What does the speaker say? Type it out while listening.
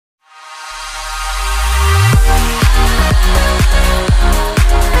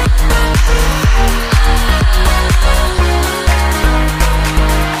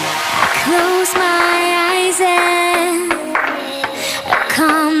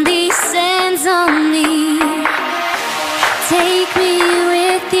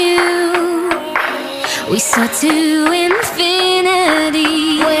soar to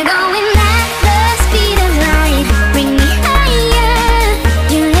infinity. We're going at the speed of light. Bring me higher.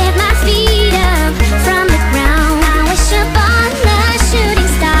 You lift my feet up from the ground. I wish upon the shooting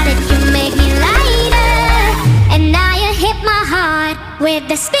star that you make me lighter. And now you hit my heart with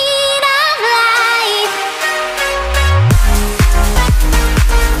the speed of light.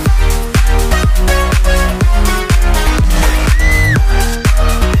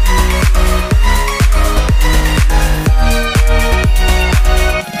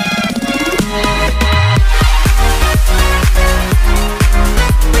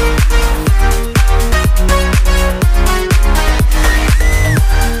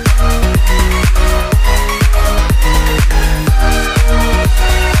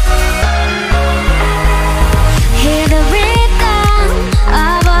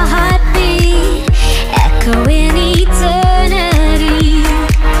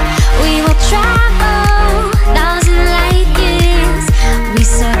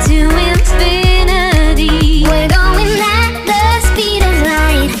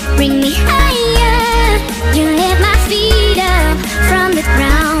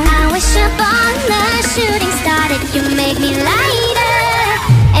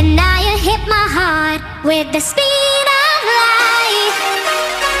 With the speed of light.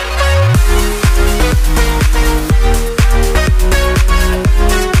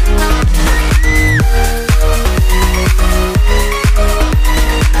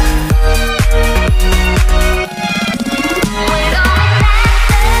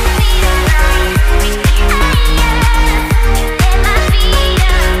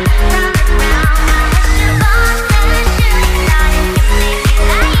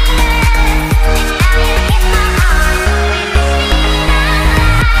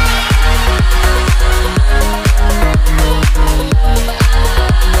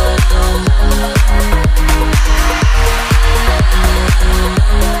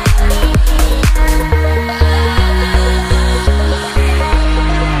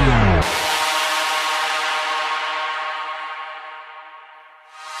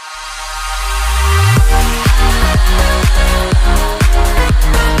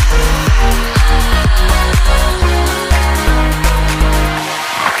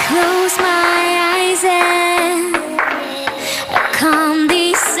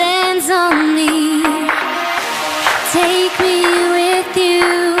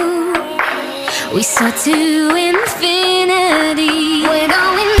 We soar to infinity. We're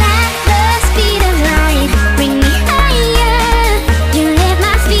going at the speed of light. Bring me higher. You lift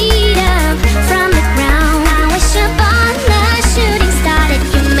my feet up from the ground. I wish upon the shooting star that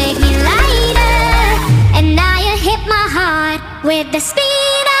you make me lighter. And now you hit my heart with the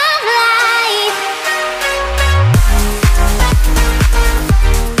speed of light.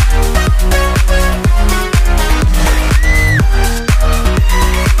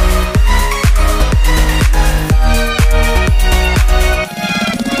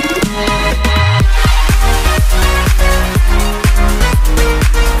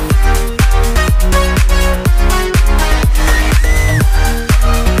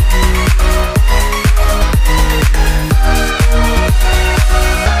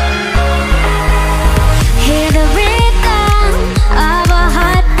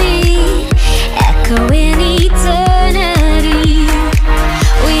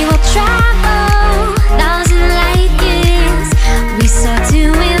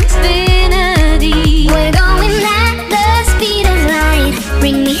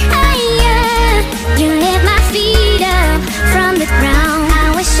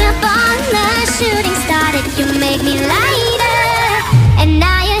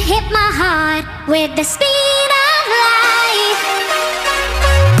 With the speed of light.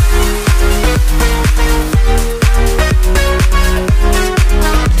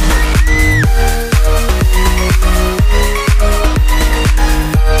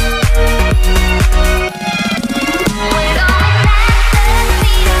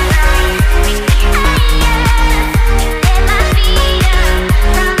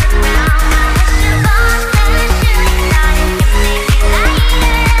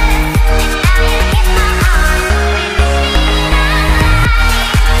 My heart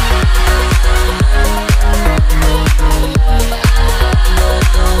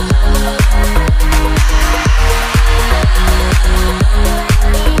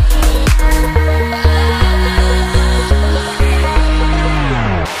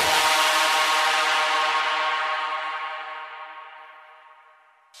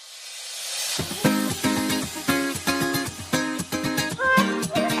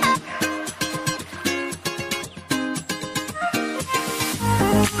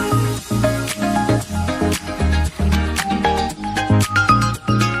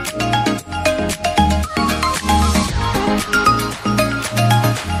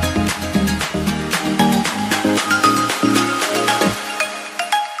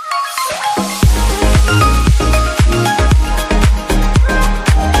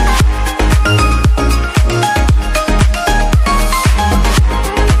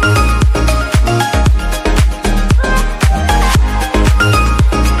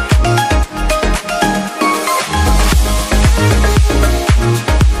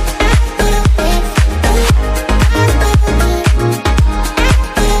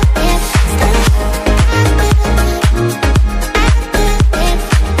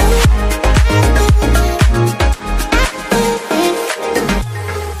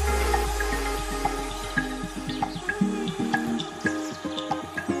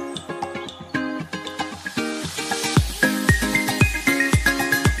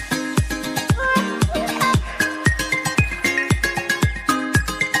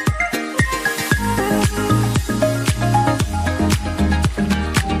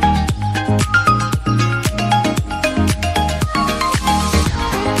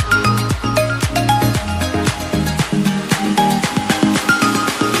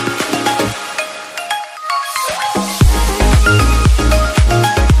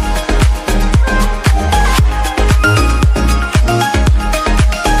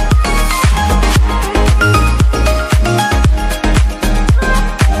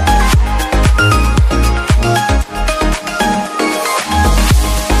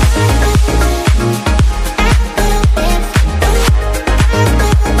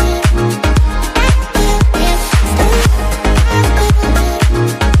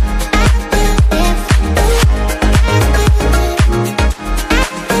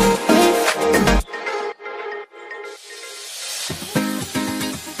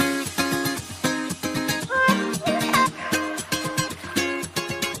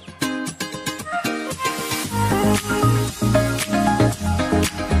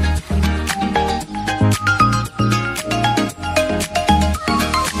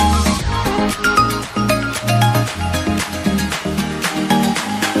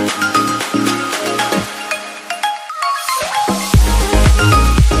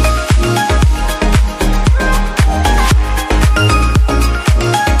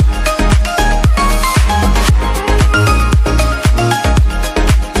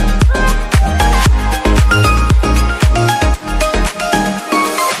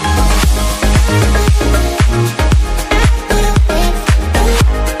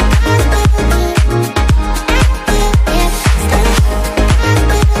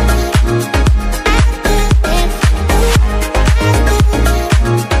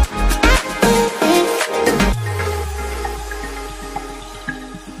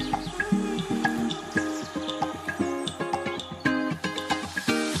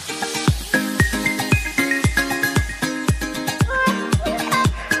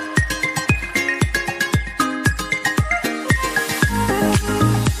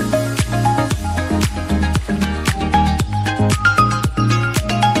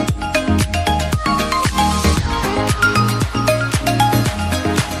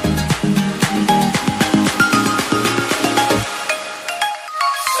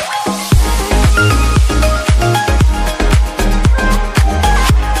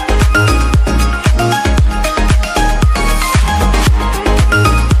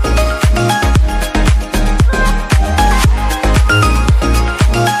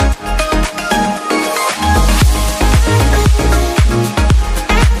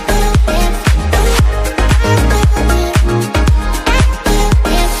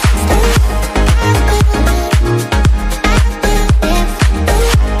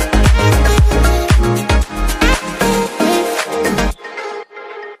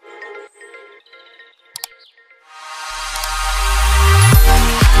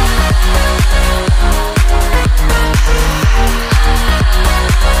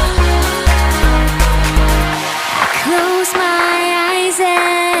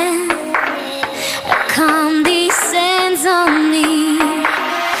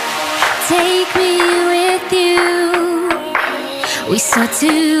Take me with you. We soar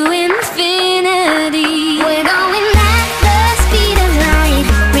to infinity. We're going at the speed of light.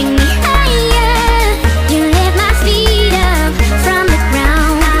 Bring me higher. You lift my feet up from the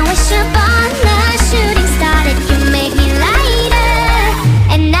ground. I wish upon the shooting star that you make me lighter.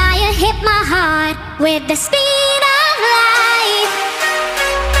 And now you hit my heart with the speed of light.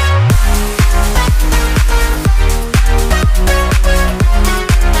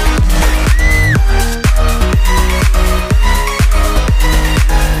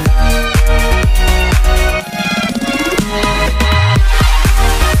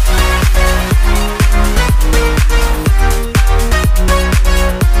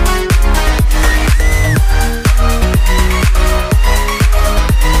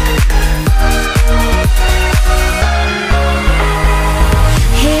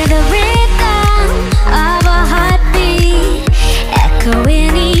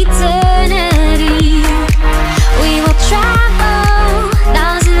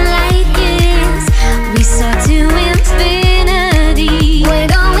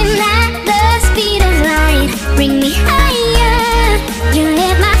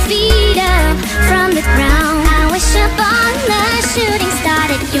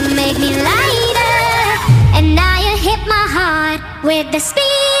 With the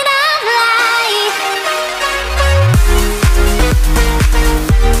speed of light.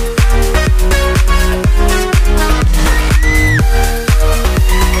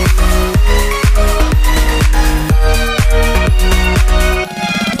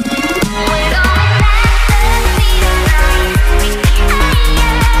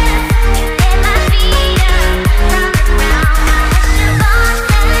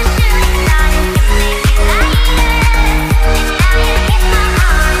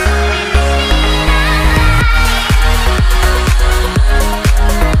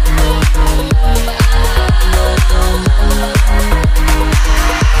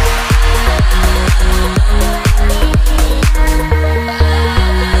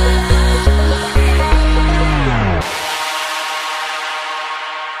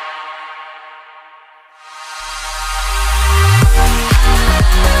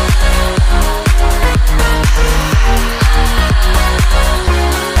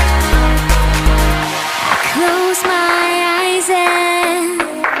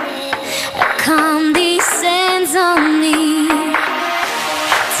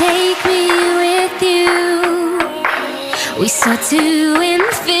 Take me with you. We soar to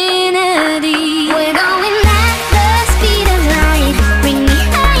infinity. We're going at the speed of light. Bring me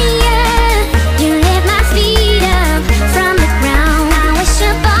higher. You lift my feet up from the ground. I wish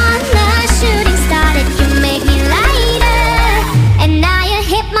upon the shooting star that you make me lighter. And now you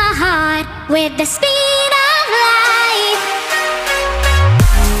hit my heart with the speed of light.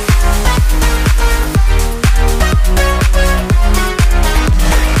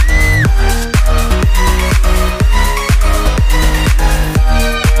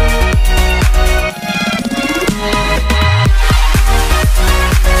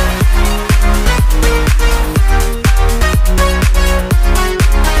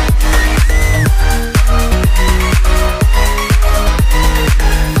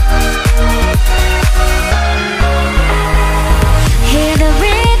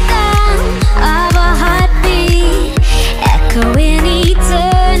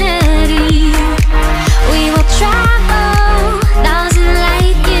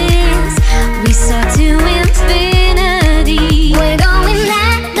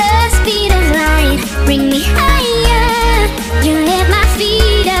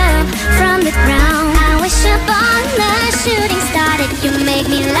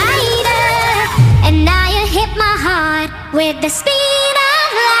 With the speed